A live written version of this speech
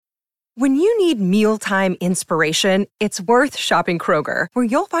When you need mealtime inspiration, it's worth shopping Kroger, where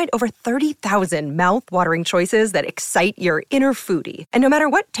you'll find over 30,000 mouth-watering choices that excite your inner foodie. And no matter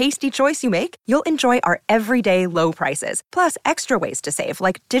what tasty choice you make, you'll enjoy our everyday low prices, plus extra ways to save,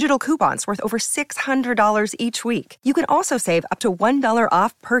 like digital coupons worth over $600 each week. You can also save up to $1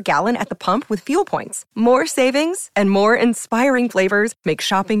 off per gallon at the pump with fuel points. More savings and more inspiring flavors make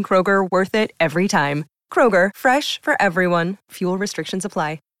shopping Kroger worth it every time. Kroger, fresh for everyone. Fuel restrictions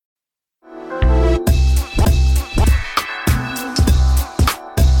apply.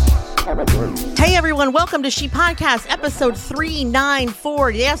 Hey everyone, welcome to She Podcast, episode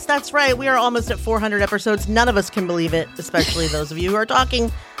 394. Yes, that's right. We are almost at 400 episodes. None of us can believe it, especially those of you who are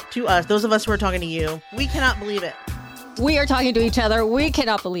talking to us. Those of us who are talking to you. We cannot believe it. We are talking to each other. We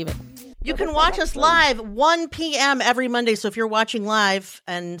cannot believe it. You can watch us live 1 p.m. every Monday. So if you're watching live,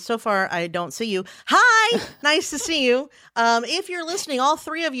 and so far I don't see you, hi, nice to see you. If you're listening, all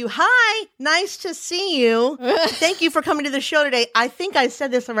three of you, hi, nice to see you. Thank you for coming to the show today. I think I said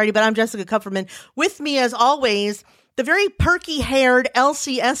this already, but I'm Jessica Kupferman. With me, as always, the very perky-haired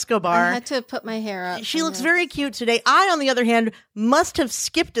Elsie Escobar. I had to put my hair up. She looks very cute today. I, on the other hand, must have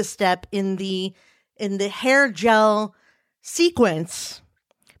skipped a step in the hair gel sequence,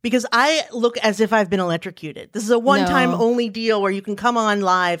 because I look as if I've been electrocuted. This is a one-time only deal where you can come on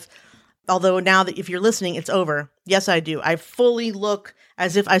live. Although now that if you're listening, it's over. Yes, I do. I fully look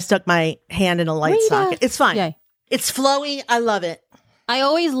as if I stuck my hand in a light socket. It's fine. Yay. It's flowy. I love it. I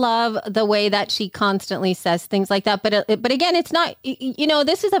always love the way that she constantly says things like that. But again, it's not,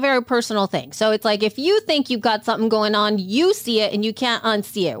 this is a very personal thing. So it's like, if you think you've got something going on, you see it and you can't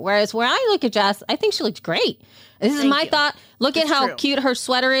unsee it. Whereas when I look at Jess, I think she looks great. This is my thought. Look at how cute her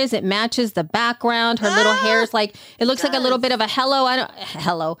sweater is. It matches the background. Her little hair's like, it looks like a little bit of a halo.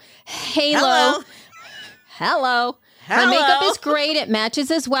 Her makeup is great. It matches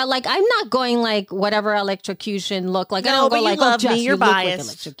as well. Like, I'm not going like whatever electrocution look like. I don't go like, you love me. You're biased. Like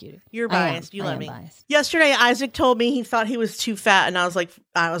electrocuted. You're biased. You love me. Biased. Yesterday, Isaac told me he thought he was too fat, and I was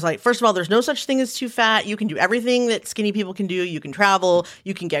like, first of all, there's no such thing as too fat. You can do everything that skinny people can do. You can travel.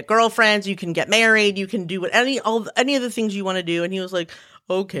 You can get girlfriends. You can get married. You can do any of the things you want to do. And he was like,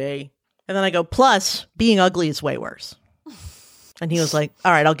 okay. And then I go, plus being ugly is way worse. And he was like,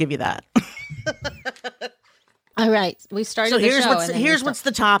 all right, I'll give you that. All right, we started the show. Here's what's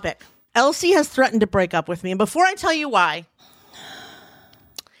the topic. Elsie has threatened to break up with me. And before I tell you why,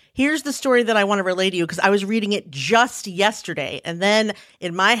 here's the story that I want to relay to you, because I was reading it just yesterday. And then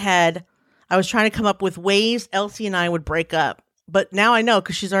in my head, I was trying to come up with ways Elsie and I would break up. But now I know,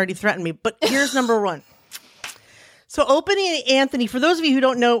 because she's already threatened me. But here's number one. So Opie and Anthony, for those of you who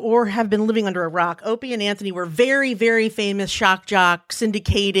don't know or have been living under a rock, Opie and Anthony were very, very famous shock jock,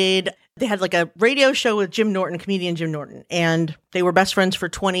 syndicated. They had like a radio show with comedian Jim Norton, and they were best friends for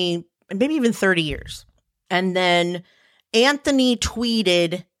 20 and maybe even 30 years. And then Anthony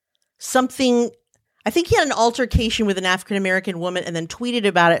tweeted something. I think he had an altercation with an African-American woman and then tweeted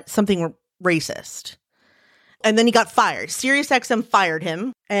about it, something racist. And then he got fired. SiriusXM fired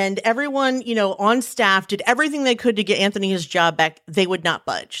him. And everyone, on staff did everything they could to get Anthony his job back. They would not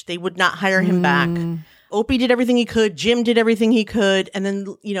budge. They would not hire him back. Opie did everything he could. Jim did everything he could. And then,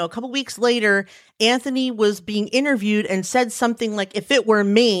 a couple weeks later, Anthony was being interviewed and said something like, if it were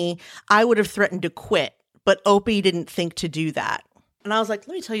me, I would have threatened to quit. But Opie didn't think to do that. And I was like,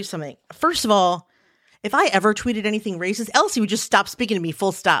 let me tell you something. First of all, if I ever tweeted anything racist, Elsie would just stop speaking to me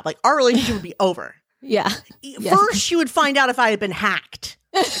full stop. Like, our relationship would be over. Yeah. First, she would find out if I had been hacked.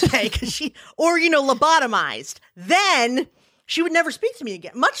 Okay. Or lobotomized. Then she would never speak to me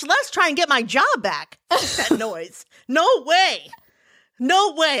again, much less try and get my job back. That noise. No way.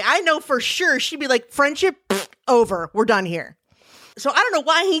 No way. I know for sure she'd be like, friendship, over. We're done here. So I don't know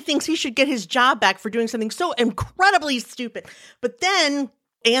why he thinks he should get his job back for doing something so incredibly stupid. But then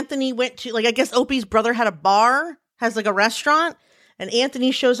Anthony went to, I guess Opie's brother had has a restaurant. And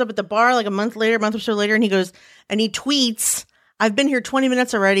Anthony shows up at the bar a month or so later, and he goes, and he tweets, I've been here 20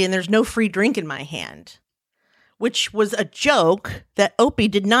 minutes already, and there's no free drink in my hand. Which was a joke that Opie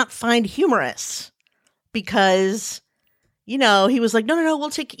did not find humorous because, he was like, no,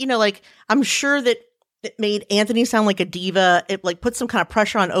 we'll take, I'm sure that it made Anthony sound like a diva. It put some kind of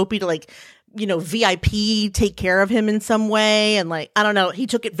pressure on Opie to VIP take care of him in some way. And I don't know, he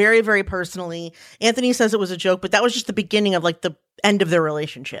took it very, very personally. Anthony says it was a joke, but that was just the beginning of the end of their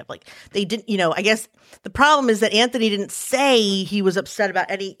relationship. They didn't, I guess the problem is that Anthony didn't say he was upset about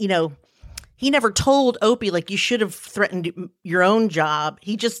any, he never told Opie, like, you should have threatened your own job.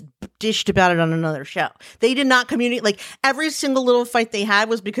 He just dished about it on another show. They did not communicate. Like, every single little fight they had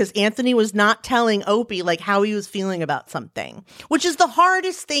was because Anthony was not telling Opie, like, how he was feeling about something, which is the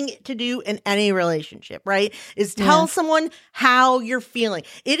hardest thing to do in any relationship, right? Is tell someone how you're feeling.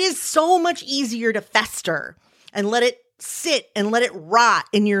 It is so much easier to fester and let it sit and let it rot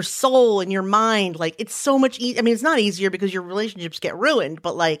in your soul and your mind. Like, it's so much I mean, it's not easier because your relationships get ruined,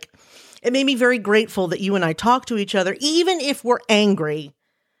 but like, it made me very grateful that you and I talk to each other. Even if we're angry,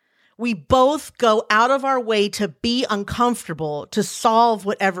 we both go out of our way to be uncomfortable to solve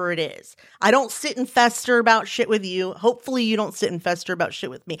whatever it is. I don't sit and fester about shit with you. Hopefully you don't sit and fester about shit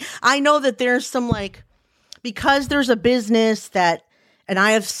with me. I know that there's some, like, because there's a business that, and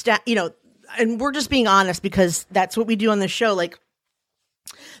I have, and we're just being honest because that's what we do on the show. Like,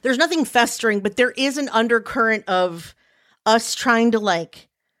 there's nothing festering, but there is an undercurrent of us trying to, like,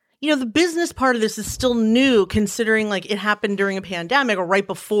 the business part of this is still new considering, like, it happened during a pandemic or right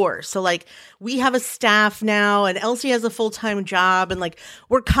before. So, like, we have a staff now and Elsie has a full-time job, and, like,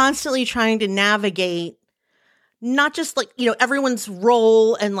 we're constantly trying to navigate not just, like, everyone's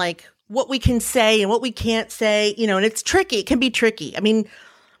role and, like, what we can say and what we can't say, and it's tricky. It can be tricky. I mean,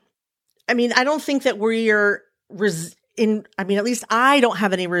 I don't think that we're at least I don't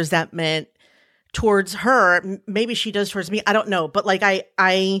have any resentment towards her. Maybe she does towards me. I don't know. But, like,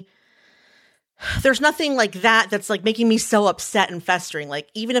 I there's nothing like that that's, like, making me so upset and festering. Like,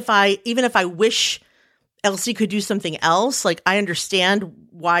 even if I wish Elsie could do something else, like, I understand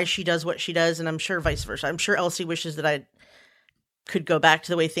why she does what she does. And I'm sure vice versa. I'm sure Elsie wishes that I could go back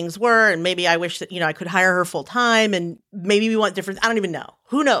to the way things were. And maybe I wish that, I could hire her full time, and maybe we want different. I don't even know.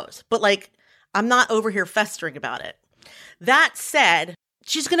 Who knows? But, like, I'm not over here festering about it. That said,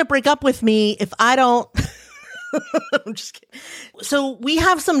 she's going to break up with me if I don't. I'm just kidding. So we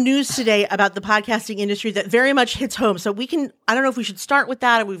have some news today about the podcasting industry that very much hits home. So I don't know if we should start with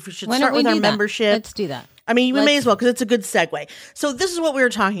that, or if we should start with our membership. Let's do that. I mean, we may as well, because it's a good segue. So this is what we were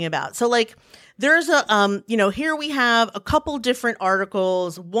talking about. So, like, there's a, here we have a couple different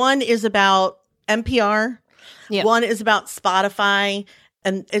articles. One is about NPR. Yep. One is about Spotify.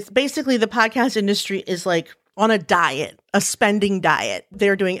 And it's basically the podcast industry is, like, on a diet, a spending diet.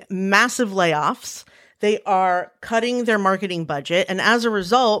 They're doing massive layoffs. They are cutting their marketing budget. And as a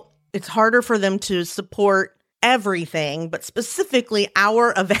result, it's harder for them to support everything, but specifically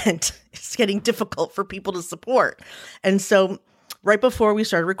our event is getting difficult for people to support. And so right before we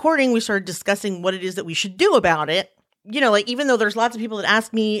started recording, we started discussing what it is that we should do about it. Like, even though there's lots of people that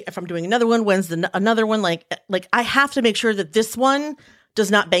ask me if I'm doing another one, when's another one, like I have to make sure that this one does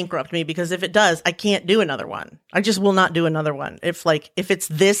not bankrupt me, because if it does, I can't do another one. I just will not do another one if it's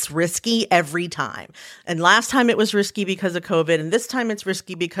this risky every time. And last time it was risky because of COVID, and this time it's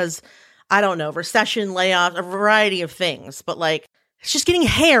risky because, I don't know, recession, layoffs, a variety of things. But, like, it's just getting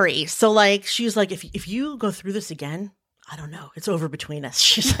hairy. So, like, she's like, if you go through this again, I don't know, it's over between us.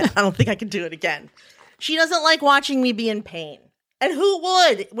 She said, I don't think I can do it again. She doesn't like watching me be in pain. And who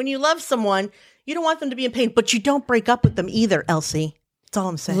would? When you love someone, you don't want them to be in pain, but you don't break up with them either, Elsie. That's all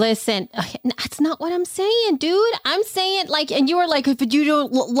I'm saying. Listen, that's not what I'm saying, dude. I'm saying, like, and you were like, if you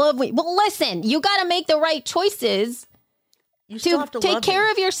don't love me. Well, listen, you got to make the right choices to take care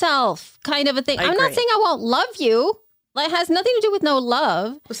of yourself, kind of a thing. I'm not saying I won't love you. Like, it has nothing to do with no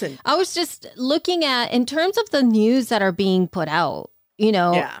love. Listen, I was just looking at, in terms of the news that are being put out,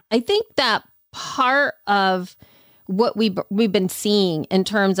 I think that part of what we've been seeing in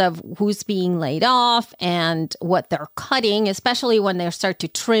terms of who's being laid off and what they're cutting, especially when they start to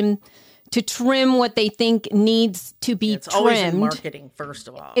trim what they think needs to be trimmed. It's always in marketing, first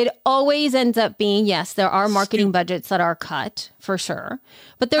of all. It always ends up being, yes, there are marketing budgets that are cut, for sure.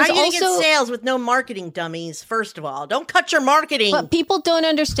 But there's also... How are you also going to get sales with no marketing, dummies, first of all? Don't cut your marketing. But people don't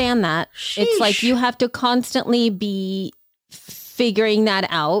understand that. Sheesh. It's like you have to constantly be figuring that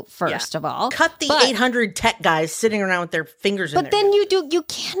out, first of all. Cut the 800 tech guys sitting around with their fingers in their But then you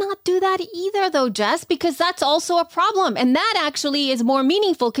cannot do that either, though, Jess, because that's also a problem. And that actually is more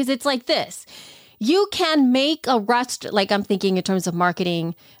meaningful, because it's like this. You can make a restaurant, like, I'm thinking in terms of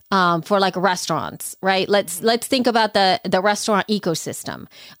marketing for, like, restaurants, right? Let's think about the restaurant ecosystem.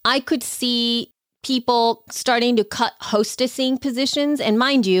 I could see people starting to cut hostessing positions. And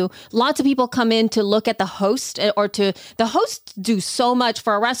mind you, lots of people come in to look at the host, or the hosts do so much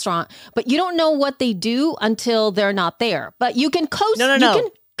for a restaurant, but you don't know what they do until they're not there. But you can No.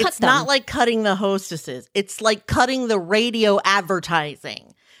 It's not like cutting the hostesses. It's like cutting the radio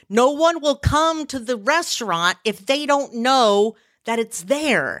advertising. No one will come to the restaurant if they don't know that it's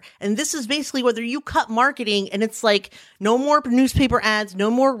there. And this is basically whether you cut marketing and it's like no more newspaper ads, no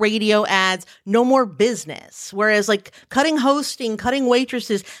more radio ads, no more business. Whereas like cutting hosting, cutting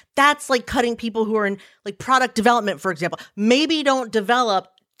waitresses, that's like cutting people who are in like product development, for example. Maybe don't develop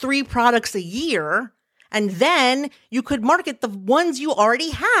 3 products a year. And then you could market the ones you already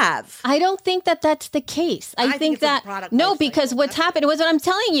have. I don't think that that's the case. I think that no, because what's happened was what I'm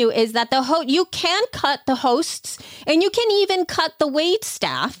telling you is that you can cut the hosts and you can even cut the wait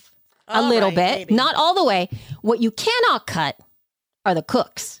staff a little bit, maybe. Not all the way. What you cannot cut are the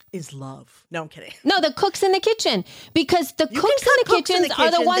cooks. Is love. No, I'm kidding. No, the cooks in the kitchen, because the cooks in the kitchens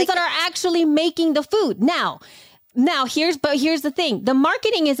are the ones that are actually making the food. Now, here's the thing. The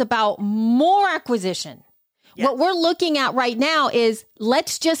marketing is about more acquisition. Yes. What we're looking at right now is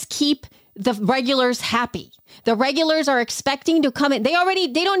let's just keep the regulars happy. The regulars are expecting to come in. They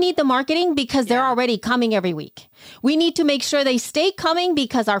don't need the marketing because they're already coming every week. We need to make sure they stay coming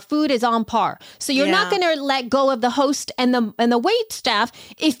because our food is on par. So you're not going to let go of the host and the wait staff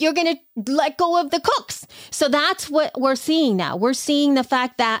if you're going to let go of the cooks. So that's what we're seeing now. We're seeing the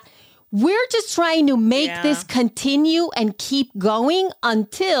fact that we're just trying to make this continue and keep going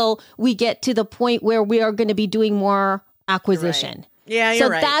until we get to the point where we are going to be doing more acquisition. Right. Yeah, you're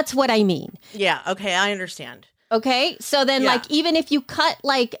right. So that's what I mean. Yeah, okay, I understand. Okay, so then like even if you cut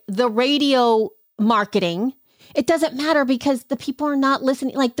like the radio marketing, it doesn't matter because the people are not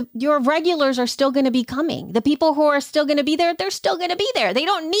listening. Like your regulars are still going to be coming. The people who are still going to be there, they're still going to be there. They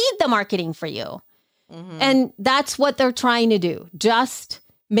don't need the marketing for you. Mm-hmm. And that's what they're trying to do. Just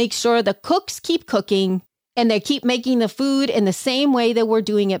make sure the cooks keep cooking and they keep making the food in the same way that we're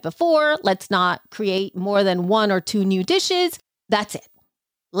doing it before. Let's not create more than 1 or 2 new dishes. That's it.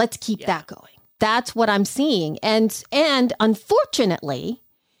 Let's keep that going. That's what I'm seeing. And unfortunately,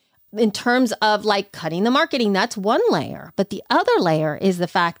 in terms of like cutting the marketing, that's one layer. But the other layer is the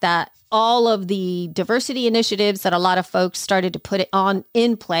fact that all of the diversity initiatives that a lot of folks started to put it on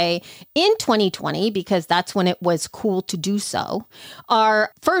in play in 2020, because that's when it was cool to do so,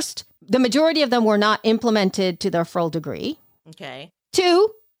 are first, the majority of them were not implemented to their full degree. Okay. 2,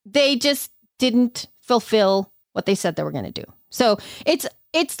 they just didn't fulfill what they said they were going to do. So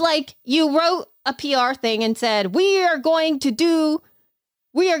it's like you wrote a PR thing and said, we are going to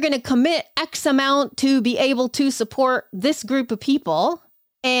commit X amount to be able to support this group of people.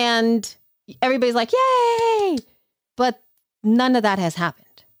 And everybody's like, yay. But none of that has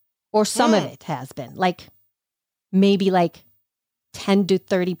happened. Or some of it has been. Like maybe like 10 to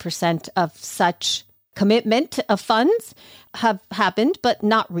 30% of such commitment of funds have happened, but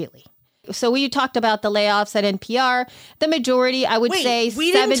not really. So we talked about the layoffs at NPR. The majority, I would say,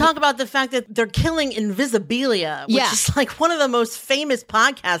 we didn't talk about the fact that they're killing Invisibilia, which is like one of the most famous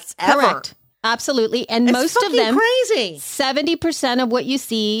podcasts ever. Correct. Absolutely. And it's most of them, crazy. 70% of what you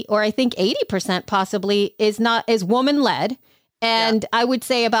see, or I think 80% possibly, is woman-led. And I would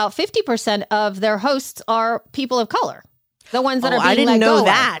say about 50% of their hosts are people of color. The ones that are being let go. I didn't know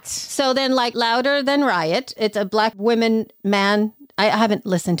that. So then like Louder Than Riot, it's a Black women man. I haven't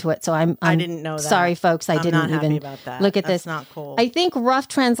listened to it, so I didn't know that. Sorry, folks. I didn't even look at this. That's not cool. I think rough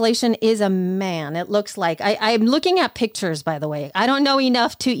translation is a man. It looks like. I'm looking at pictures, by the way. I don't know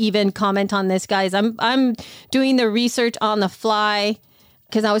enough to even comment on this, guys. I'm doing the research on the fly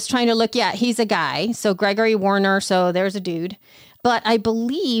because I was trying to look. Yeah, he's a guy. So Gregory Warner. So there's a dude. But I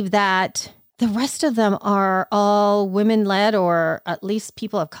believe that the rest of them are all women-led or at least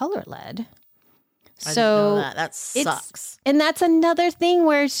people of color-led. I didn't know that. That sucks. And that's another thing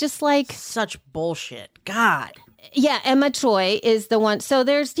where it's just like such bullshit. God. Yeah, Emma Choi is the one. So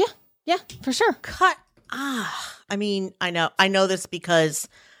there's for sure. I mean, I know this because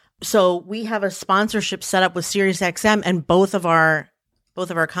so we have a sponsorship set up with SiriusXM and both of our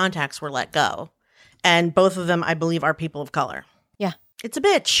contacts were let go. And both of them, I believe, are people of color. Yeah. It's a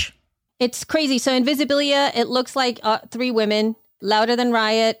bitch. It's crazy. So Invisibilia, it looks like 3 women, Louder Than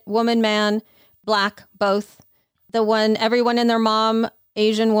Riot, woman, man, Black, both. Everyone and their mom,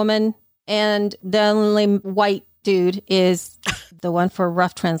 Asian woman, and the only white dude is the one for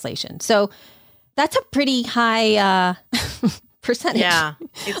rough translation. So that's a pretty high percentage. Yeah,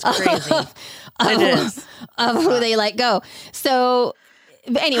 it's crazy. It is. Of who they let go. So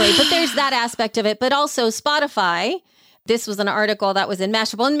anyway, but there's that aspect of it. But also Spotify, this was an article that was in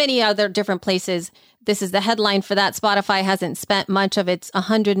Mashable and many other different places. This is the headline for that. Spotify hasn't spent much of its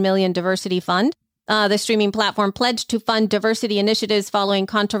 $100 million diversity fund. The streaming platform pledged to fund diversity initiatives following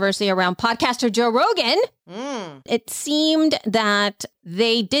controversy around podcaster Joe Rogan. It seemed that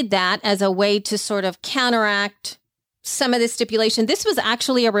they did that as a way to sort of counteract some of the stipulation. This was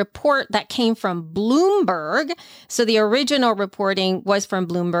actually a report that came from Bloomberg. So the original reporting was from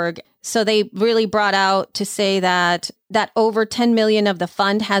Bloomberg. So they really brought out to say that over 10 million of the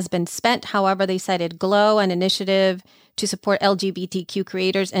fund has been spent. However, they cited Glow, an initiative to support LGBTQ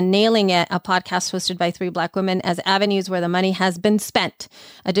creators, and Nailing It, a podcast hosted by 3 Black women, as avenues where the money has been spent.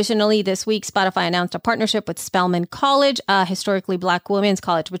 Additionally, this week, Spotify announced a partnership with Spelman College, a historically Black women's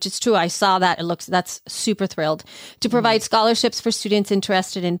college, which is true. I saw that. That's super thrilled, to provide scholarships for students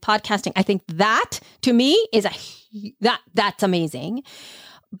interested in podcasting. I think that, to me, is that's amazing.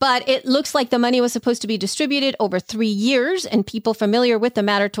 But it looks like the money was supposed to be distributed over 3 years, and people familiar with the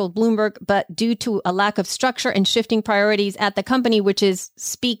matter told Bloomberg, but due to a lack of structure and shifting priorities at the company, which is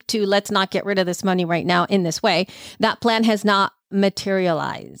speak to let's not get rid of this money right now in this way, that plan has not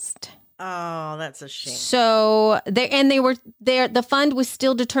materialized. Oh, that's a shame. So the fund was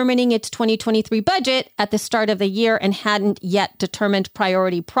still determining its 2023 budget at the start of the year and hadn't yet determined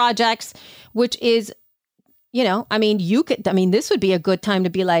priority projects, which is, this would be a good time to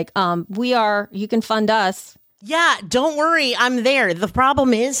be like, you can fund us. Yeah, don't worry. I'm there. The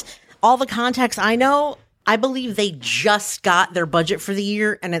problem is all the contacts I know, I believe they just got their budget for the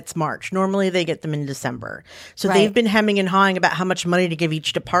year and it's March. Normally they get them in December. So They've been hemming and hawing about how much money to give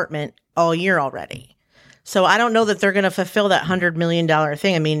each department all year already. So I don't know that they're going to fulfill that $100 million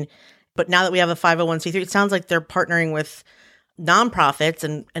thing. But now that we have a 501c3, it sounds like they're partnering with nonprofits,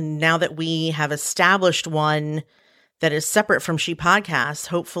 and now that we have established one that is separate from She Podcast,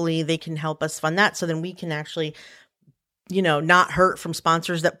 hopefully they can help us fund that, so then we can actually, not hurt from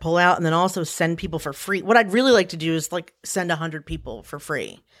sponsors that pull out, and then also send people for free. What I'd really like to do is send 100 people for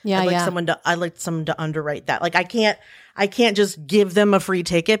free. Yeah, I'd like someone to underwrite that. I can't just give them a free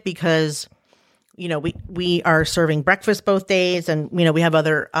ticket because we are serving breakfast both days, and we have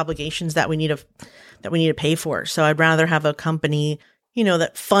other obligations that we need to pay for. So I'd rather have a company,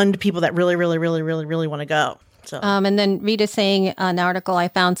 that fund people that really, really, really, really, really want to go. So, and then Rita saying an article I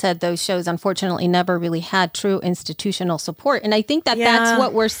found said those shows unfortunately never really had true institutional support. And I think that's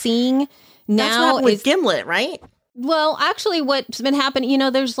what we're seeing now. That's with Gimlet, right? Well, actually what's been happening,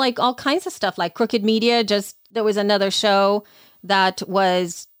 there's all kinds of stuff like Crooked Media. There was another show that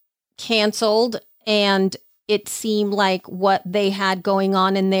was canceled, and it seemed like what they had going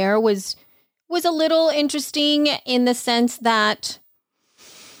on in there was a little interesting in the sense that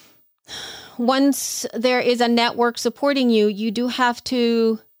once there is a network supporting you, you do have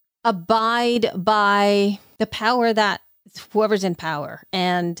to abide by the power that whoever's in power,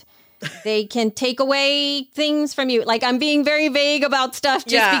 and they can take away things from you. I'm being very vague about stuff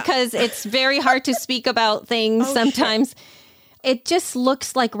just because it's very hard to speak about things sometimes. Shit. It just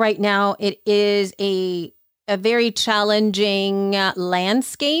looks like right now it is a very challenging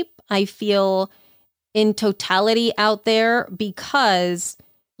landscape, I feel, in totality out there, because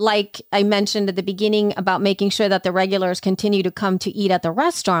like I mentioned at the beginning about making sure that the regulars continue to come to eat at the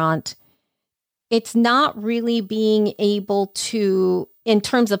restaurant, it's not really being able to, in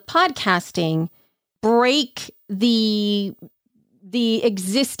terms of podcasting, break the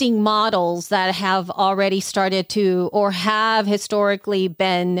existing models that have already started to or have historically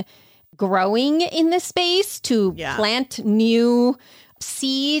been growing in this space to plant new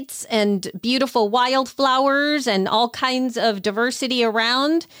seeds and beautiful wildflowers and all kinds of diversity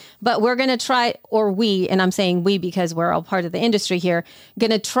around. But we're going to try, and I'm saying we because we're all part of the industry here,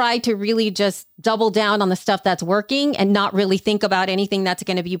 going to try to really just double down on the stuff that's working and not really think about anything that's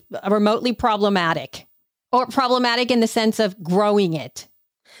going to be remotely problematic, or problematic in the sense of growing it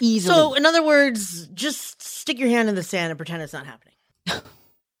easily. So in other words, just stick your hand in the sand and pretend it's not happening.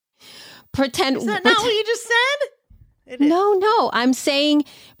 Is that not what you just said? No. I'm saying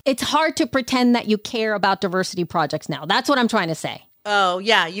it's hard to pretend that you care about diversity projects now. That's what I'm trying to say. Oh,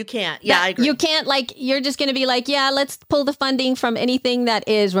 yeah, you can't. Yeah, I agree. You can't, you're just going to be let's pull the funding from anything that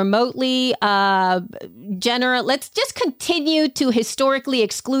is remotely general. Let's just continue to historically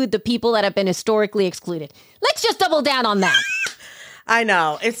exclude the people that have been historically excluded. Let's just double down on that. I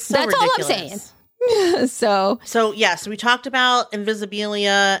know. It's so That's ridiculous. all I'm saying. So yes, we talked about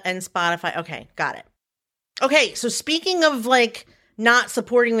Invisibilia and Spotify. Okay, got it. Okay, so speaking of not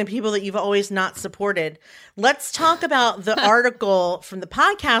supporting the people that you've always not supported, let's talk about the article from the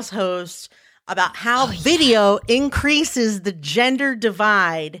podcast host about how video increases the gender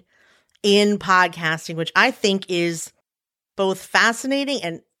divide in podcasting, which I think is both fascinating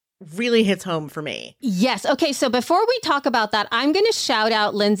and really hits home for me. Yes. Okay. So before we talk about that, I'm going to shout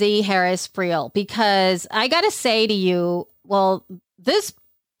out Lindsay Harris Friel, because I got to say to you, this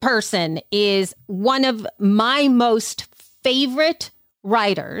person is one of my most favorite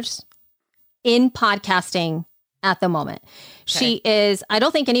writers in podcasting at the moment. She is, I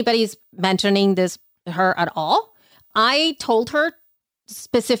don't think anybody's mentioning her at all. I told her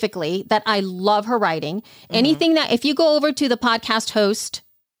specifically that I love her writing. Anything that, if you go over to the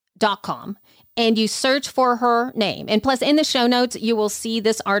podcasthost.com and you search for her name, and plus in the show notes, you will see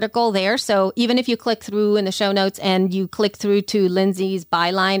this article there. So even if you click through in the show notes and you click through to Lindsay's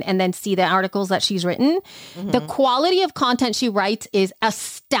byline and then see the articles that she's written, the quality of content she writes is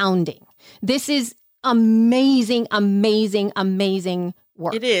astounding. This is amazing, amazing, amazing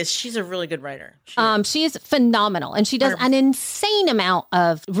work. It is. She's a really good writer. She is phenomenal, and she does an insane amount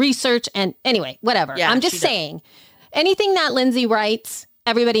of research. And anyway, whatever. Yeah, I'm just saying, anything that Lindsay writes,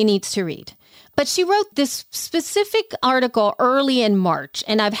 everybody needs to read. But she wrote this specific article early in March,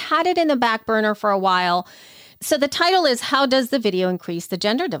 and I've had it in the back burner for a while. So the title is, How Does the Video Increase the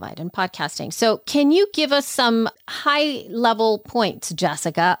Gender Divide in Podcasting? So can you give us some high-level points,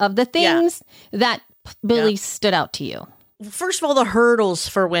 Jessica, of the things that really stood out to you? First of all, the hurdles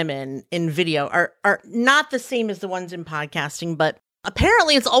for women in video are not the same as the ones in podcasting, but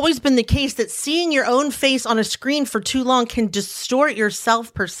apparently it's always been the case that seeing your own face on a screen for too long can distort your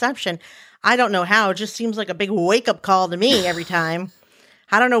self-perception. I don't know how. It just seems like a big wake-up call to me every time.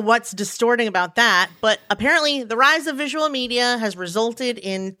 I don't know what's distorting about that, but apparently the rise of visual media has resulted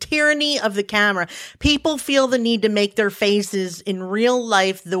in tyranny of the camera. People feel the need to make their faces in real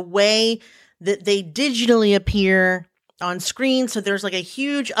life the way that they digitally appear on screen. So there's like a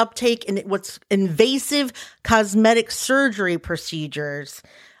huge uptake in what's invasive cosmetic surgery procedures.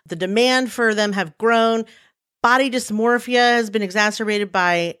 The demand for them have grown. Body dysmorphia has been exacerbated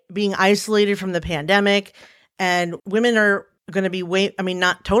by being isolated from the pandemic. And women are going to be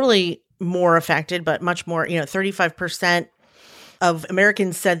not totally more affected, but much more, 35% of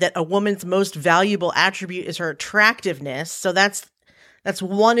Americans said that a woman's most valuable attribute is her attractiveness. So that's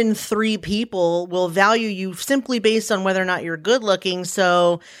 1 in 3 people will value you simply based on whether or not you're good looking.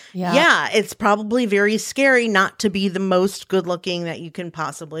 So yeah, it's probably very scary not to be the most good looking that you can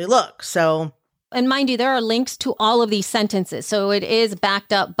possibly look. So, and mind you, there are links to all of these sentences. So it is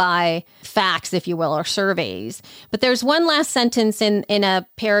backed up by facts, if you will, or surveys. But there's one last sentence in a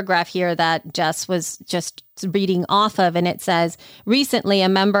paragraph here that Jess was just reading off of. And it says, recently, a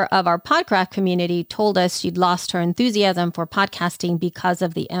member of our podcast community told us she'd lost her enthusiasm for podcasting because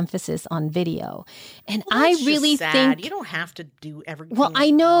of the emphasis on video. And I really think you don't have to do everything. Well, I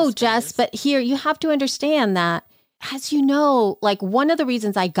know, Jess, but here you have to understand that, as you know, like one of the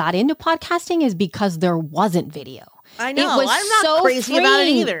reasons I got into podcasting is because there wasn't video. I know. I'm not so crazy about it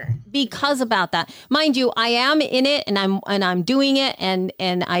either. Because about that, mind you, I am in it and I'm doing it and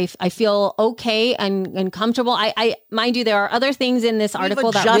I feel okay and comfortable. I mind you, there are other things in this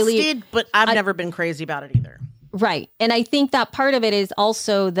article that really, but I've never been crazy about it either. Right, and I think that part of it is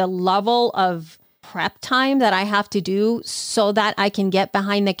also the level of prep time that I have to do so that I can get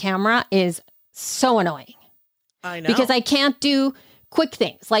behind the camera is so annoying. I know. Because I can't do quick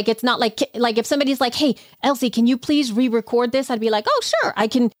things. Like, it's not like if somebody's like, hey, Elsie, can you please re-record this? I'd be like, oh, sure. I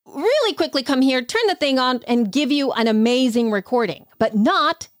can really quickly come here, turn the thing on and give you an amazing recording, but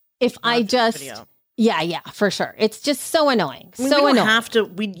not if I just, video. Yeah, for sure. It's just so annoying.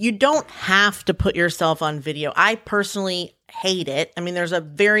 You don't have to put yourself on video. I personally hate it. I mean, there's a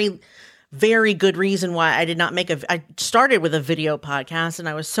very, very good reason why I did not I started with a video podcast and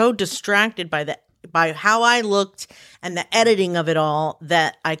I was so distracted by how I looked and the editing of it all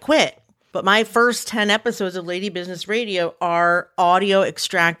that I quit. But my first 10 episodes of Lady Business Radio are audio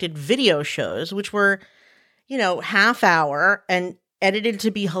extracted video shows, which were, half hour and edited to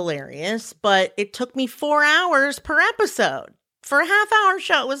be hilarious. But it took me 4 hours per episode for a half-hour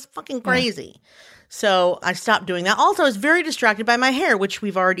show. It was fucking crazy. Yeah. So I stopped doing that. Also, I was very distracted by my hair, which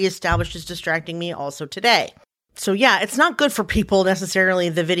we've already established is distracting me also today. So yeah, it's not good for people necessarily,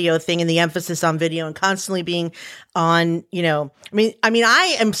 the video thing and the emphasis on video and constantly being on, I mean,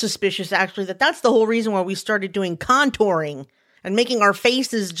 I am suspicious actually that that's the whole reason why we started doing contouring and making our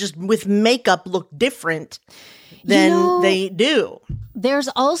faces just with makeup look different than they do. There's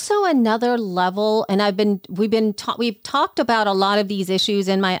also another level, and we've talked about a lot of these issues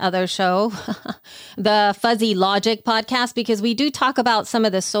in my other show, the Fuzzy Logic podcast, because we do talk about some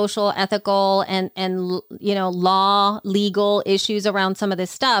of the social, ethical, and legal issues around some of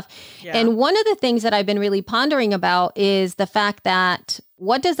this stuff. Yeah. And one of the things that I've been really pondering about is the fact that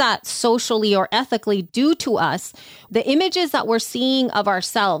what does that socially or ethically do to us? The images that we're seeing of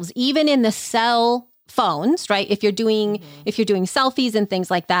ourselves, even in the cell phones, right? If you're doing selfies and things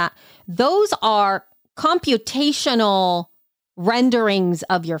like that, those are computational renderings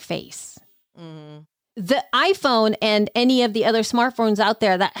of your face. Mm. The iPhone and any of the other smartphones out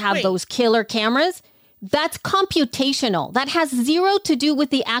there that have those killer cameras, That's computational. That has zero to do with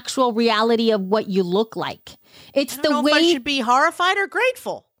the actual reality of what you look like. It's I the don't know way if I should be horrified or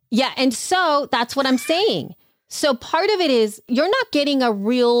grateful. Yeah, and so that's what I'm saying. So part of it is you're not getting a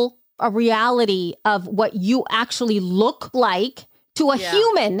reality of what you actually look like to a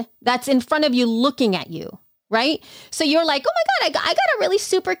human that's in front of you looking at you, right? So you're like, oh my God, I got a really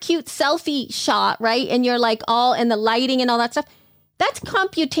super cute selfie shot, right? And you're like all in the lighting and all that stuff. That's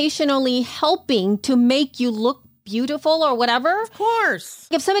computationally helping to make you look beautiful or whatever. Of course.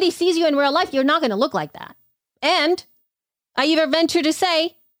 If somebody sees you in real life, you're not going to look like that. And I even venture to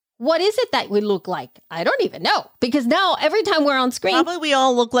say, what is it that we look like? I don't even know. Because now every time we're on screen. Probably we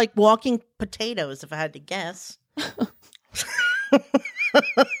all look like walking potatoes, if I had to guess.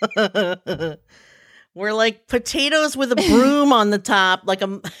 We're like potatoes with a broom on the top, like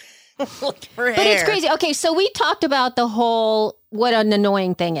a... But it's crazy. Okay, so we talked about the whole what an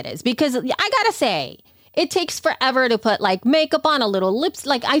annoying thing it is, because I gotta say it takes forever to put like makeup on, a little lips.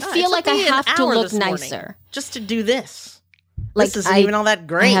 Like I feel like I have to look nicer just to do this. Like this isn't even all that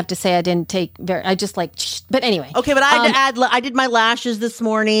great. I have to say I didn't take I just like. But anyway. Okay, but I had to add. I did my lashes this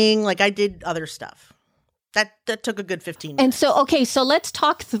morning. Like I did other stuff. That took a good 15 minutes. And so okay, so let's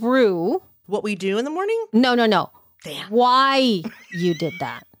talk through what we do in the morning. No. Damn. Why you did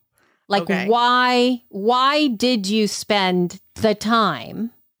that? Like, why did you spend the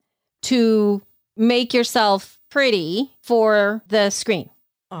time to make yourself pretty for the screen?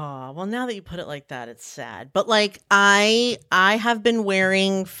 Oh, well, now that you put it like that, it's sad. But like, I have been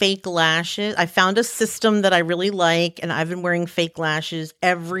wearing fake lashes. I found a system that I really like, and I've been wearing fake lashes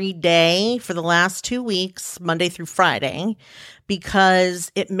every day for the last 2 weeks, Monday through Friday, because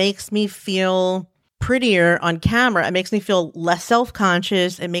it makes me feel prettier on camera. It makes me feel less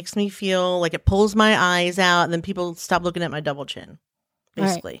self-conscious. It makes me feel like it pulls my eyes out, and then people stop looking at my double chin,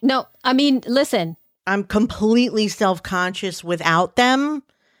 basically. Right. No, I mean, listen. I'm completely self-conscious without them,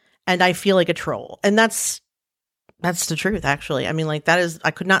 and I feel like a troll. And that's the truth, actually. I mean, like, that is, I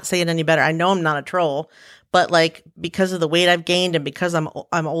could not say it any better. I know I'm not a troll, but like, because of the weight I've gained and because I'm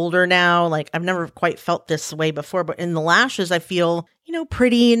older now, like, I've never quite felt this way before. But in the lashes, I feel,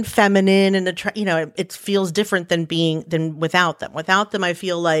 pretty and feminine, and it feels different than without them. Without them, I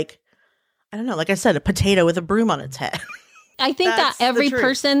feel like, I don't know, like I said, a potato with a broom on its head. I think that every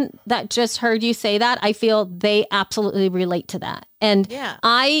person that just heard you say that, I feel they absolutely relate to that. And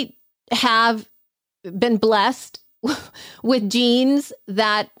I have been blessed with genes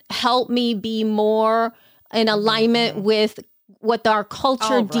that help me be more in alignment with what our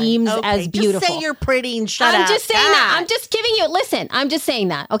culture deems as beautiful. Just say you're pretty and shut up. I'm just saying that. I'm just giving you, listen, I'm just saying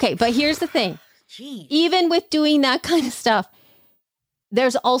that. Okay, but here's the thing. Jeez. Even with doing that kind of stuff,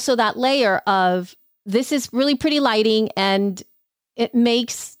 there's also that layer of, this is really pretty lighting and it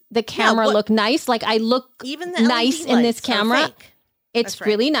makes the camera look nice. Like I look even the nice in this camera. It's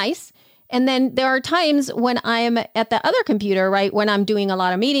really nice. And then there are times when I'm at the other computer, right, when I'm doing a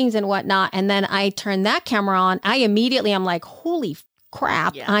lot of meetings and whatnot, and then I turn that camera on, I'm like, holy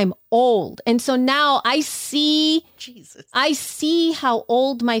crap, I'm old. And so now I see how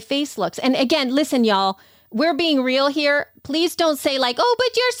old my face looks. And again, listen, y'all, we're being real here. Please don't say like, oh,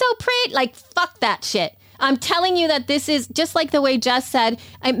 but you're so pretty. Like, fuck that shit. I'm telling you that this is just like the way Jess said,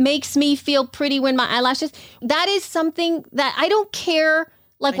 it makes me feel pretty when my eyelashes. That is something that I don't care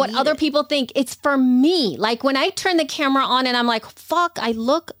like what other people think. It's for me. Like when I turn the camera on and I'm like, fuck, I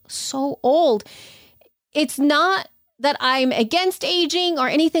look so old. It's not that I'm against aging or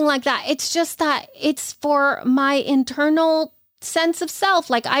anything like that. It's just that it's for my internal sense of self.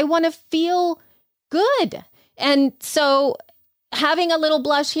 Like I want to feel good. And so having a little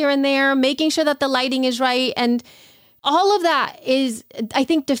blush here and there, making sure that the lighting is right, and all of that is, I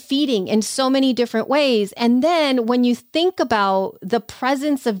think, defeating in so many different ways. And then when you think about the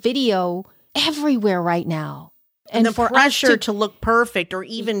presence of video everywhere right now, and the pressure to look perfect or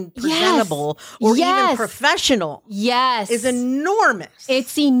even presentable or even professional is enormous.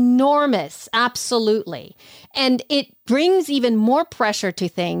 It's enormous. Absolutely. And it brings even more pressure to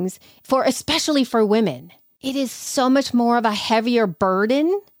things, especially for women. It is so much more of a heavier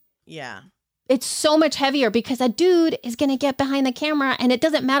burden. Yeah. It's so much heavier because a dude is going to get behind the camera and it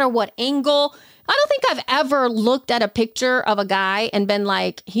doesn't matter what angle. I don't think I've ever looked at a picture of a guy and been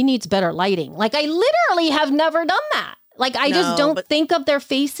like, he needs better lighting. Like I literally have never done that. Like I just don't think of their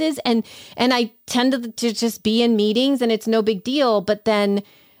faces, and I tend to just be in meetings and it's no big deal. But then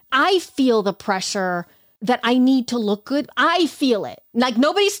I feel the pressure that I need to look good. I feel it. Like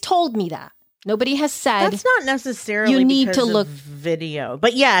nobody's told me that. Nobody has said that's not necessarily you need because to of look video.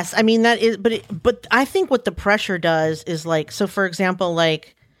 But yes, I mean that is. But I think what the pressure does is like, so for example,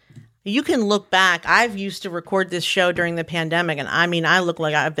 like You can look back. I've used to record this show during the pandemic, and I mean, I look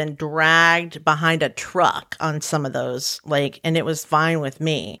like I've been dragged behind a truck on some of those, and it was fine with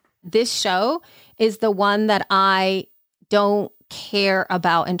me. This show is the one that I don't care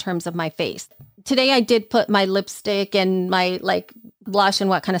about in terms of my face. Today I did put my lipstick and my blush and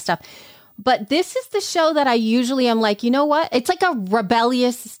what kind of stuff. But this is the show that I usually am like, you know what? It's like a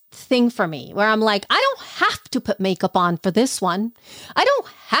rebellious thing for me where I'm like, I don't have to put makeup on for this one. I don't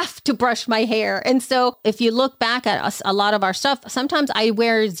have to brush my hair. And so if you look back at us, a lot of our stuff, sometimes I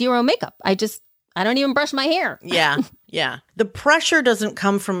wear zero makeup. I don't even brush my hair. Yeah. Yeah. The pressure doesn't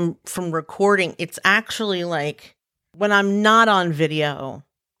come from recording. It's actually like when I'm not on video,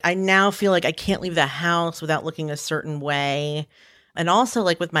 I now feel like I can't leave the house without looking a certain way. And also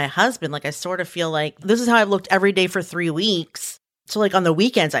with my husband, I sort of feel like this is how I've looked every day for 3 weeks. So on the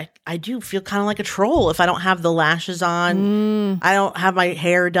weekends, I do feel kind of like a troll if I don't have the lashes on. I don't have my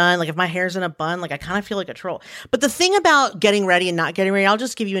hair done. If my hair's in a bun, I kind of feel like a troll. But the thing about getting ready and not getting ready, I'll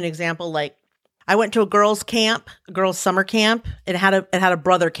just give you an example. I went to a girls' summer camp. It had a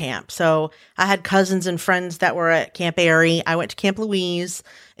brother camp. So I had cousins and friends that were at Camp Airy. I went to Camp Louise.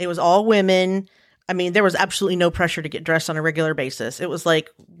 It was all women. I mean, there was absolutely no pressure to get dressed on a regular basis. It was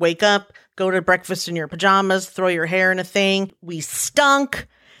wake up, go to breakfast in your pajamas, throw your hair in a thing. We stunk.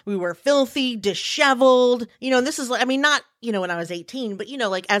 We were filthy, disheveled. This is not, when I was 18, but,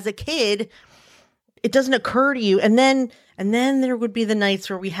 as a kid, it doesn't occur to you. And then there would be the nights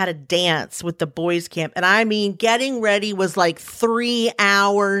where we had a dance with the boys camp. And I mean, getting ready was 3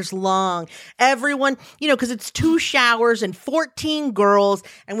 hours long. Everyone, because it's 2 showers and 14 girls,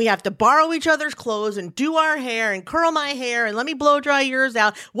 and we have to borrow each other's clothes and do our hair and curl my hair and let me blow dry yours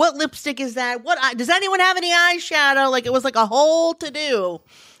out. What lipstick is that? Does anyone have any eyeshadow? It was a whole to do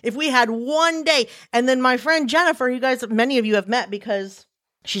if we had one day. And then my friend Jennifer, many of you have met because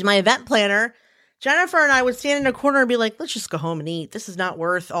she's my event planner. Jennifer and I would stand in a corner and be like, let's just go home and eat. This is not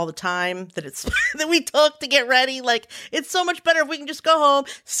worth all the time that we took to get ready. It's so much better if we can just go home,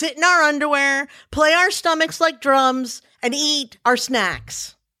 sit in our underwear, play our stomachs like drums, and eat our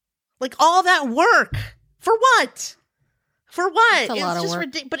snacks. All that work. For what? For what? It's a lot of work.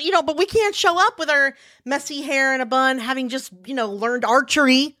 Ridiculous. But we can't show up with our messy hair in a bun, having just, learned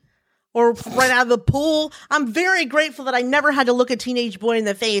archery. Or right out of the pool. I'm very grateful that I never had to look a teenage boy in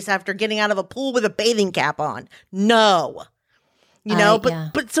the face after getting out of a pool with a bathing cap on. No.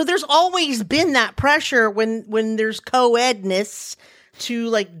 But so there's always been that pressure when there's co-edness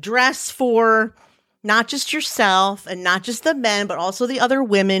to dress for not just yourself and not just the men, but also the other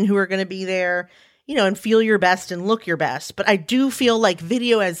women who are going to be there, and feel your best and look your best. But I do feel like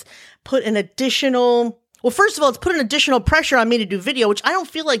video has put an additional... Well, first of all, it's put an additional pressure on me to do video, which I don't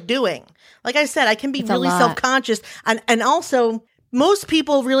feel like doing. Like I said, I can be really self-conscious. And also, most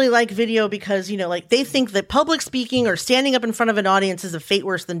people really like video because, they think that public speaking or standing up in front of an audience is a fate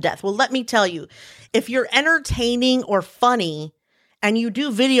worse than death. Well, let me tell you, if you're entertaining or funny and you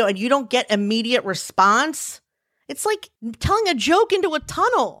do video and you don't get immediate response, it's like telling a joke into a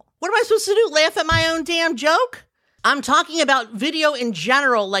tunnel. What am I supposed to do? Laugh at my own damn joke? I'm talking about video in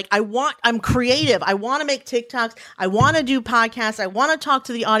general. I'm creative. I want to make TikToks. I want to do podcasts. I want to talk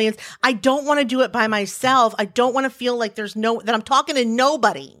to the audience. I don't want to do it by myself. I don't want to feel like that I'm talking to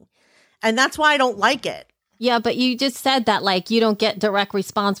nobody. And that's why I don't like it. Yeah, but you just said that you don't get direct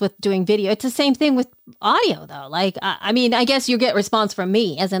response with doing video. It's the same thing with audio though. I guess you get response from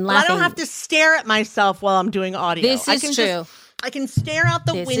me as in laughing. But I don't have to stare at myself while I'm doing audio. This is true. I can stare out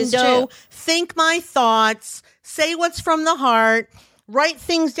the window, think my thoughts, say what's from the heart, write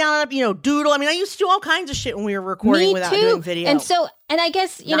things down, doodle. I mean, I used to do all kinds of shit when we were recording without doing video. And I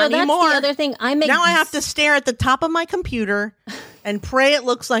guess, that's the other thing. Now I have to stare at the top of my computer and pray it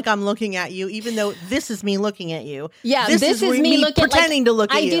looks like I'm looking at you, even though this is me looking at you. Yeah, this is me pretending to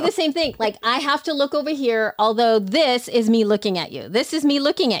look at you. I do the same thing. I have to look over here, although this is me looking at you. This is me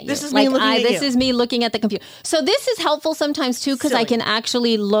looking at you. This is me looking at you. This is me looking at the computer. So this is helpful sometimes too, because I can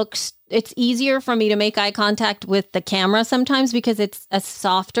actually look. It's easier for me to make eye contact with the camera sometimes because it's a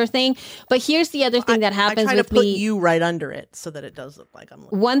softer thing. But here's the other thing that happens with me. I try to put you right under it so that it does look like I'm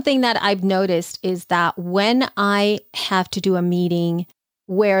looking. One thing that I've noticed is that when I have to do a meeting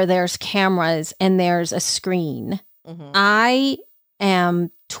where there's cameras and there's a screen, I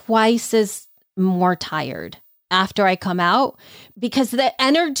am twice as more tired after I come out because the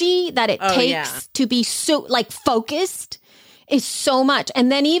energy that it takes to be so focused is so much.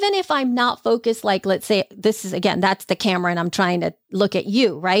 And then even if I'm not focused, like let's say this is, again, that's the camera and I'm trying to look at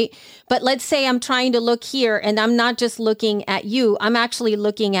you, right? But let's say I'm trying to look here and I'm not just looking at you, I'm actually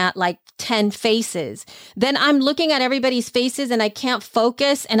looking at like 10 faces. Then I'm looking at everybody's faces and I can't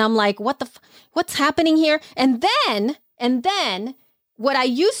focus. And I'm like, what's happening here? And then what I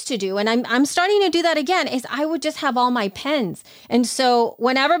used to do, and I'm starting to do that again, is I would just have all my pens. And so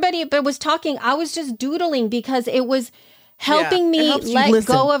when everybody was talking, I was just doodling because it was helping me let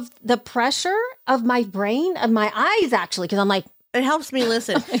go of the pressure of my brain, of my eyes, actually, because I'm like, it helps me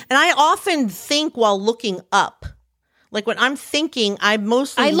listen. And I often think while looking up. Like when I'm thinking, I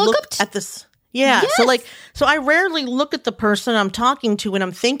mostly look at this. Yeah. Yes. So I rarely look at the person I'm talking to when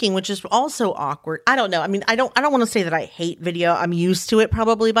I'm thinking, which is also awkward. I don't know. I mean, I don't want to say that I hate video. I'm used to it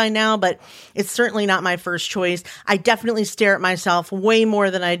probably by now, but it's certainly not my first choice. I definitely stare at myself way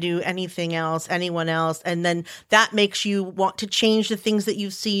more than I do anything else, anyone else. And then that makes you want to change the things that you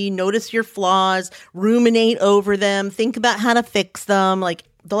see, notice your flaws, ruminate over them, think about how to fix them. Like,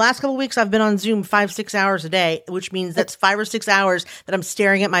 the last couple of weeks, I've been on Zoom 5-6 hours a day, which means that's 5 or 6 hours that I'm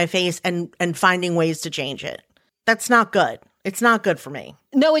staring at my face and finding ways to change it. That's not good. It's not good for me.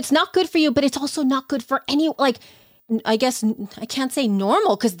 No, it's not good for you, but it's also not good for any, like, I guess I can't say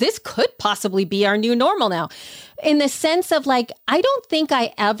normal because this could possibly be our new normal now. In the sense of like, I don't think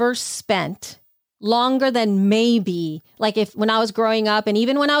I ever spent longer than maybe like when I was growing up and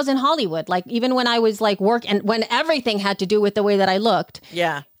even when I was in Hollywood, like even when I was like work and when everything had to do with the way that I looked.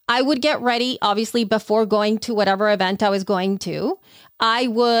 Yeah. I would get ready, obviously, before going to whatever event I was going to. I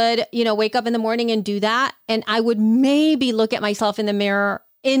would, wake up in the morning and do that. And I would maybe look at myself in the mirror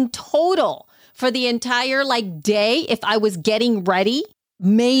in total for the entire like day. If I was getting ready,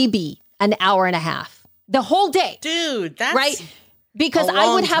 maybe an hour and a half, the whole day. Dude, that's right. Because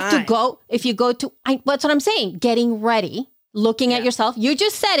I would have to go, if you go to, that's what I'm saying, getting ready, looking at yourself. You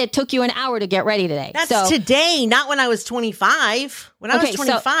just said it took you an hour to get ready today. That's today, not when I was 25. When I was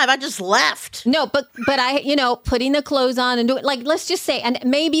 25, I just left. No, but I, putting the clothes on and doing, like, let's just say, and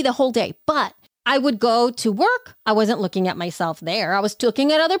maybe the whole day, but I would go to work. I wasn't looking at myself there. I was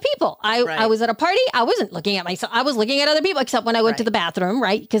looking at other people. I was at a party. I wasn't looking at myself. I was looking at other people, except when I went to the bathroom,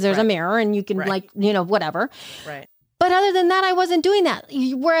 right? Because there's a mirror and you can whatever. Right. But other than that, I wasn't doing that.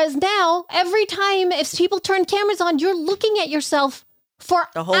 Whereas now, every time if people turn cameras on, you're looking at yourself for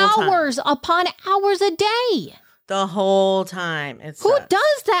hours upon hours a day. The whole time. Who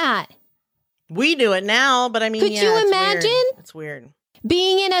does that? We do it now, but I mean, could you imagine? It's weird.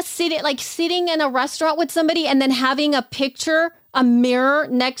 Being in a city, like sitting in a restaurant with somebody and then having a mirror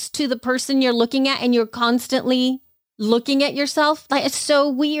next to the person you're looking at, and you're constantly looking at yourself. Like, it's so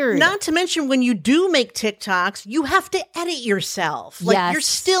weird. Not to mention when you do make TikToks, you have to edit yourself. Like you're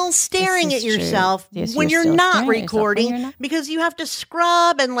still staring at yourself when you're not recording because you have to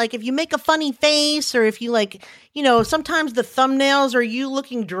scrub. And like, if you make a funny face or if you like, sometimes the thumbnails are you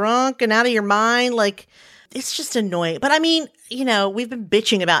looking drunk and out of your mind. Like, it's just annoying. But I mean, we've been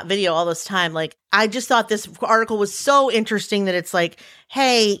bitching about video all this time. Like, I just thought this article was so interesting that it's like,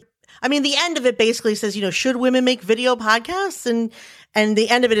 hey, I mean, the end of it basically says, should women make video podcasts? And the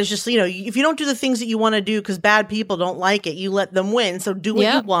end of it is just, if you don't do the things that you want to do because bad people don't like it, you let them win. So do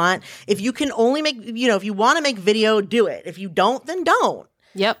what you want. If you can only make, if you want to make video, do it. If you don't, then don't.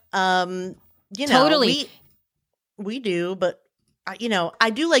 Yep. Totally. We do, but I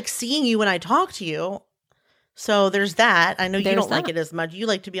do like seeing you when I talk to you. So there's that. I know you don't like it as much. You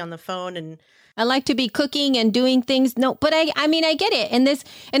like to be on the phone and I like to be cooking and doing things. No, but I mean, I get it.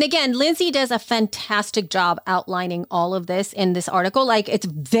 And again, Lindsay does a fantastic job outlining all of this in this article. Like, it's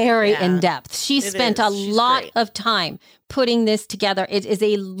very in depth. She spent a lot of time putting this together. It is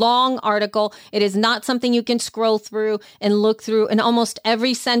a long article. It is not something you can scroll through and look through. And almost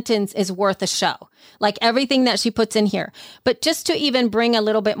every sentence is worth a show. Like everything that she puts in here. But just to even bring a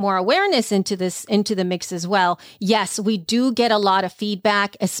little bit more awareness into the mix as well. Yes, we do get a lot of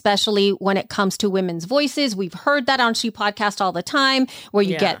feedback, especially when it comes to women's voices. We've heard that on She Podcast all the time, where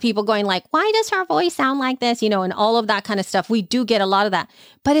you get people going like, why does her voice sound like this? And all of that kind of stuff. We do get a lot of that,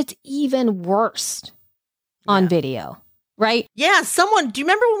 but it's even worse on video. Right? Yeah. Do you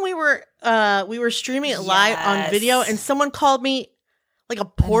remember when we were streaming it live on video and someone called me like a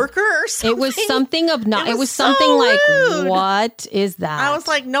porker or something? It was something it was something so like, rude. What is that? I was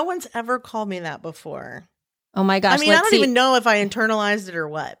like, no one's ever called me that before. Oh my gosh. I mean, I don't even know if I internalized it or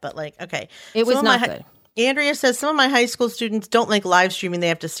what, but like, okay. It was not good. Andrea says, some of my high school students don't like live streaming. They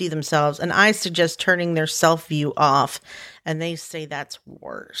have to see themselves. And I suggest turning their self view off. And they say that's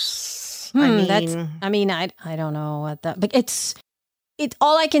worse. I don't know what that, but it's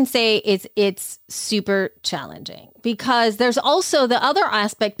all I can say is it's super challenging, because there's also the other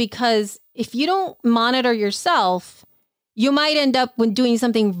aspect, because if you don't monitor yourself, you might end up when doing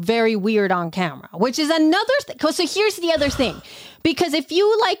something very weird on camera, which is another thing. So here's the other thing, because if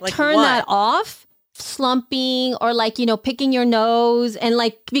you like turn what? that off, slumping or like, you know, picking your nose and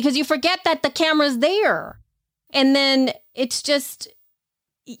like, because you forget that the camera's there. And then it's just,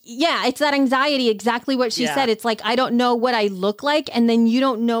 yeah, it's that anxiety, exactly what she said. It's like, I don't know what I look like. And then you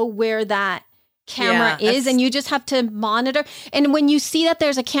don't know where that camera is, and you just have to monitor. And when you see that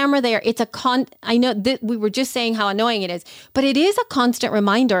there's a camera there, it's I know that we were just saying how annoying it is, but it is a constant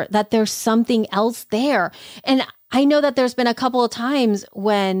reminder that there's something else there. And I know that there's been a couple of times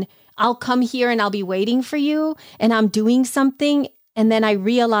when I'll come here and I'll be waiting for you and I'm doing something, and then I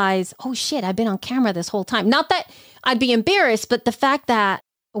realize, oh shit, I've been on camera this whole time. Not that I'd be embarrassed, but the fact that,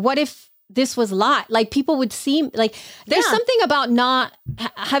 what if this was live? Like, people would see, like, there's something about not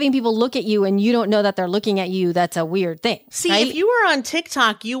having people look at you and you don't know that they're looking at you. That's a weird thing. See, right? if you were on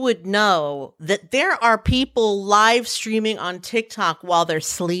TikTok, you would know that there are people live streaming on TikTok while they're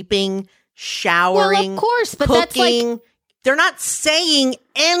sleeping, showering, well, of course, but cooking. that's like, they're not saying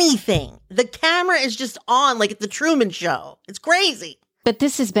anything. The camera is just on, like at the Truman Show. It's crazy. but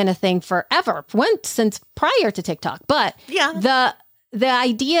this has been a thing forever, since prior to TikTok. But the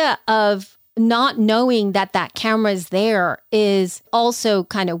idea of not knowing that camera is there is also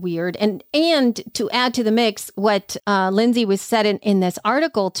kind of weird. And to add to the mix, what Lindsay was said in this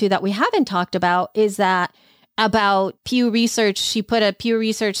article too that we haven't talked about is that about Pew Research. She put a Pew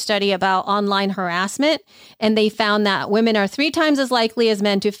Research study about online harassment, and they found that women are 3 times as likely as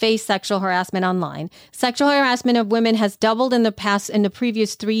men to face sexual harassment online. Sexual harassment of women has doubled in the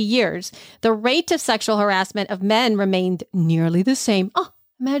previous 3 years. The rate of sexual harassment of men remained nearly the same. Oh,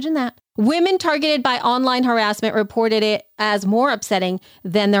 imagine that. Women targeted by online harassment reported it as more upsetting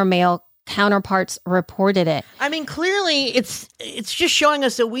than their male counterparts reported it. I mean, clearly it's just showing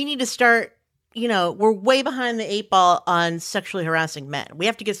us that we need to start, we're way behind the 8 ball on sexually harassing men. We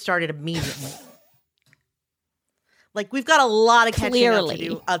have to get started immediately. Like, we've got a lot of catching up to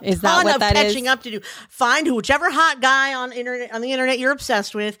do. A ton of catching up to do. Find whichever hot guy on the internet you're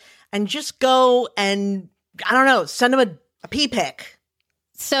obsessed with and just go and, I don't know, send them a pee pic.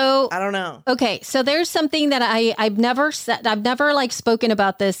 So I don't know. Okay, so there's something that I've never said. I've never spoken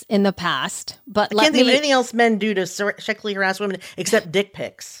about this in the past. But I can't think of anything else men do to sexually harass women except dick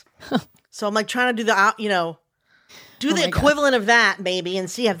pics. So I'm trying to do the equivalent of that maybe and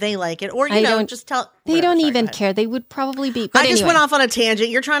see if they like it, or just tell. They don't even care. They would probably be. But just went off on a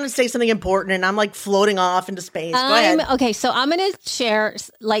tangent. You're trying to say something important, and I'm like floating off into space. Go ahead. Okay, so I'm going to share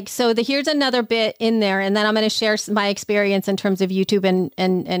here's another bit in there, and then I'm going to share my experience in terms of YouTube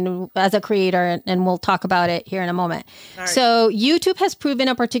and as a creator, and we'll talk about it here in a moment. Right. So YouTube has proven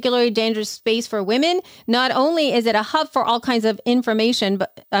a particularly dangerous space for women. Not only is it a hub for all kinds of information,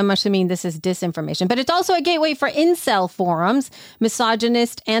 but I'm assuming this is disinformation, but it's also a gateway for incel forums,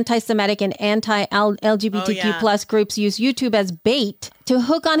 misogynist, anti-Semitic, and anti-LGBTQ plus groups use YouTube as bait to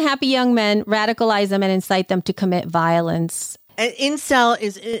hook on happy young men, radicalize them, and incite them to commit violence. An incel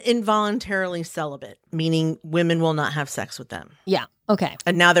is involuntarily celibate, meaning women will not have sex with them. Yeah. Okay.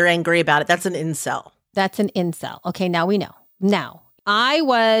 And now they're angry about it. That's an incel. That's an incel. Okay. Now we know. Now, I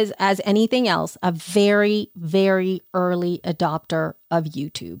was, as anything else, a very, very early adopter of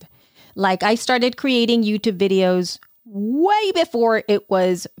YouTube. Like, I started creating YouTube videos way before it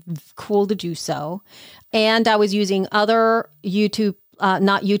was cool to do so. And I was using other YouTube,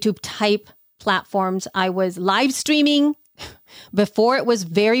 not YouTube type platforms. I was live streaming before it was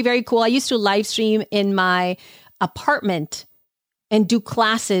very, very cool. I used to live stream in my apartment and do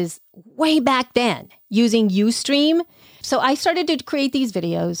classes way back then using Ustream. So I started to create these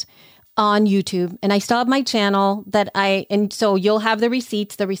videos on YouTube, and I still have my channel and so you'll have the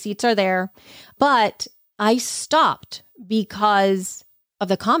receipts. The receipts are there, but I stopped because of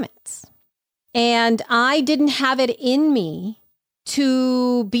the comments, and I didn't have it in me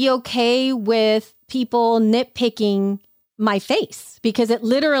to be okay with people nitpicking my face, because it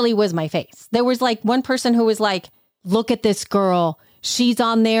literally was my face. There was one person who was like, look at this girl. She's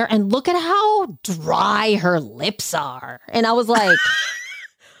on there and look at how dry her lips are. And I was like,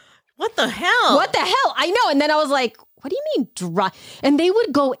 what the hell? What the hell? I know. And then I was like, what do you mean dry? And they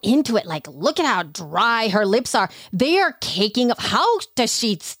would go into it like, look at how dry her lips are. They are caking up. How does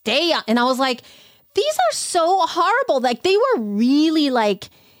she stay on? And I was like, these are so horrible. Like, they were really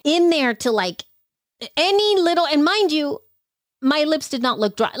in there to any little, and mind you, my lips did not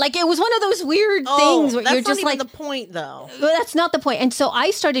look dry. Like, it was one of those weird things where you're just that's not even the point, though. Well, that's not the point. And so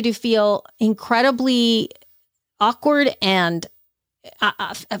I started to feel incredibly awkward and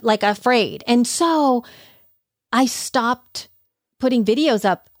like afraid. And so I stopped putting videos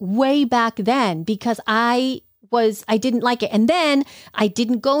up way back then because I didn't like it. And then I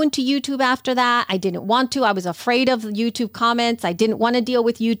didn't go into YouTube after that. I didn't want to. I was afraid of YouTube comments. I didn't want to deal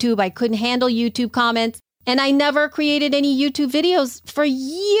with YouTube. I couldn't handle YouTube comments. And I never created any YouTube videos for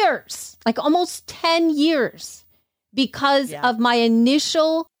years, like almost 10 years, because of my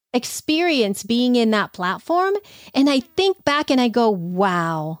initial experience being in that platform. And I think back and I go,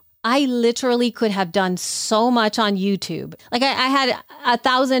 wow, I literally could have done so much on YouTube. Like I had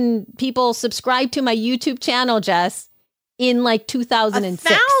 1,000 people subscribe to my YouTube channel, Jess, in like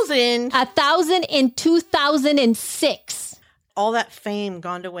 2006. 1,000? 1,000 in 2006. All that fame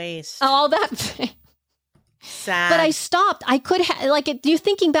gone to waste. All that fame. Sad. But I stopped. I could you're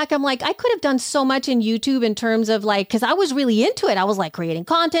thinking back, I'm like, I could have done so much in YouTube in terms of like, because I was really into it. I was like creating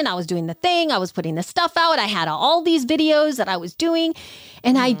content. I was doing the thing. I was putting the stuff out. I had all these videos that I was doing.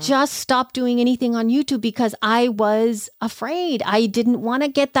 And I just stopped doing anything on YouTube because I was afraid. I didn't want to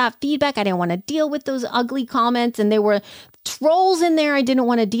get that feedback. I didn't want to deal with those ugly comments. And there were trolls in there I didn't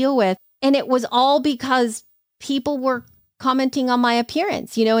want to deal with. And it was all because people were commenting on my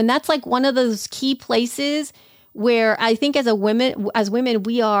appearance, and that's like one of those key places where I think as women,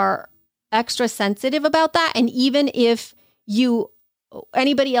 we are extra sensitive about that. And even if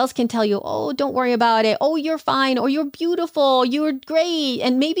anybody else can tell you, oh, don't worry about it. Oh, you're fine. Or you're beautiful. You're great.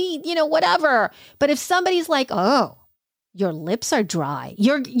 And maybe, whatever. But if somebody's like, oh, your lips are dry,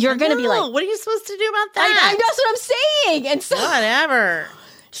 you're going to be like, what are you supposed to do about that? That's what I'm saying. And so whatever.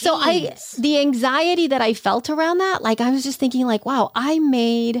 So the anxiety that I felt around that, like I was just thinking like, wow, I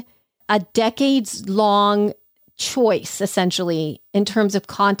made a decades long choice essentially in terms of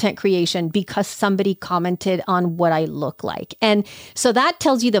content creation because somebody commented on what I look like. And so that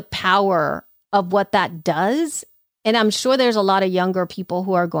tells you the power of what that does. And I'm sure there's a lot of younger people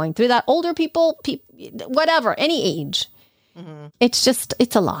who are going through that, older people, whatever, any age. Mm-hmm. It's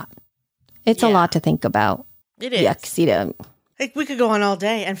a lot. It's a lot to think about. It is. Yuck, we could go on all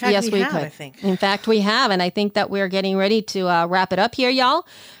day. In fact, we have, I think. In fact, we have. And I think that we're getting ready to wrap it up here, y'all.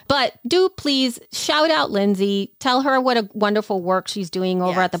 But do please shout out Lindsay. Tell her what a wonderful work she's doing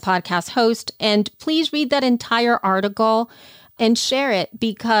over at the Podcast Host. And please read that entire article and share it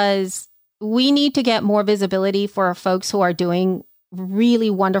because we need to get more visibility for folks who are doing really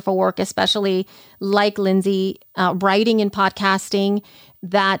wonderful work, especially like Lindsay, writing and podcasting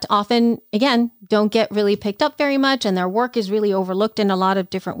that often, again, don't get really picked up very much. And their work is really overlooked in a lot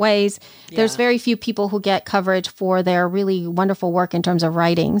of different ways. Yeah. There's very few people who get coverage for their really wonderful work in terms of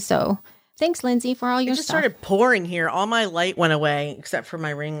writing. So thanks, Lindsay, for all your stuff. It just started pouring here. All my light went away except for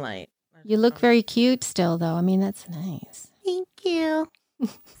my ring light. You look very cute still, though. I mean, that's nice. Thank you.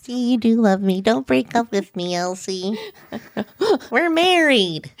 See, you do love me. Don't break up with me, Elsie. We're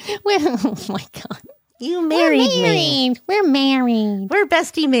married. Oh, my God. You married me. We're married. We're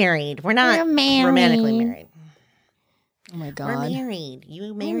bestie married. We're not romantically married. Oh, my God. We're married.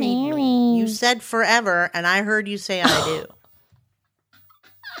 You married me. You said forever, and I heard you say I do.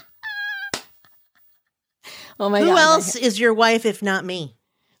 Oh, my God. Who else is your wife if not me?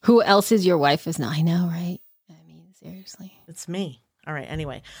 Who else is your wife is not? I know, right? I mean, seriously. It's me. All right.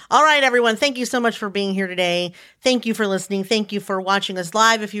 Anyway. All right, everyone. Thank you so much for being here today. Thank you for listening. Thank you for watching us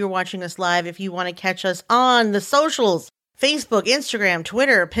live. If you were watching us live, if you want to catch us on the socials, Facebook, Instagram,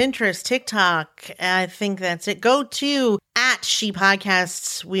 Twitter, Pinterest, TikTok. I think that's it. Go to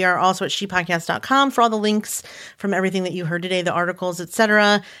 @ShePodcasts. We are also at shepodcast.com for all the links from everything that you heard today, the articles,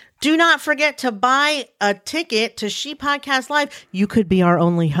 etc. Do not forget to buy a ticket to She Podcast Live. You could be our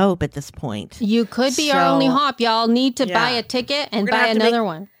only hope at this point. You could be our only hope. Y'all need to buy a ticket and buy another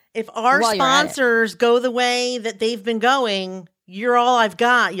one. If our sponsors go the way that they've been going, you're all I've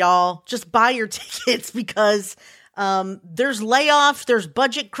got, y'all. Just buy your tickets because there's layoffs, there's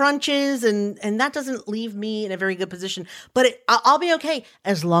budget crunches, and that doesn't leave me in a very good position. But I'll be okay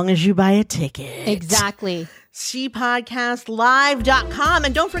as long as you buy a ticket. Exactly. ShePodcastLive.com.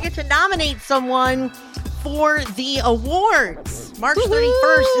 And don't forget to nominate someone for the awards. March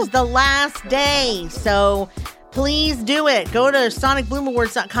 31st is the last day. So please do it. Go to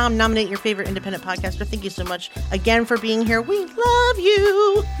sonicbloomawards.com. Nominate your favorite independent podcaster. Thank you so much again for being here. We love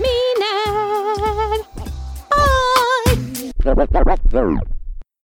you. Mean it. Bye.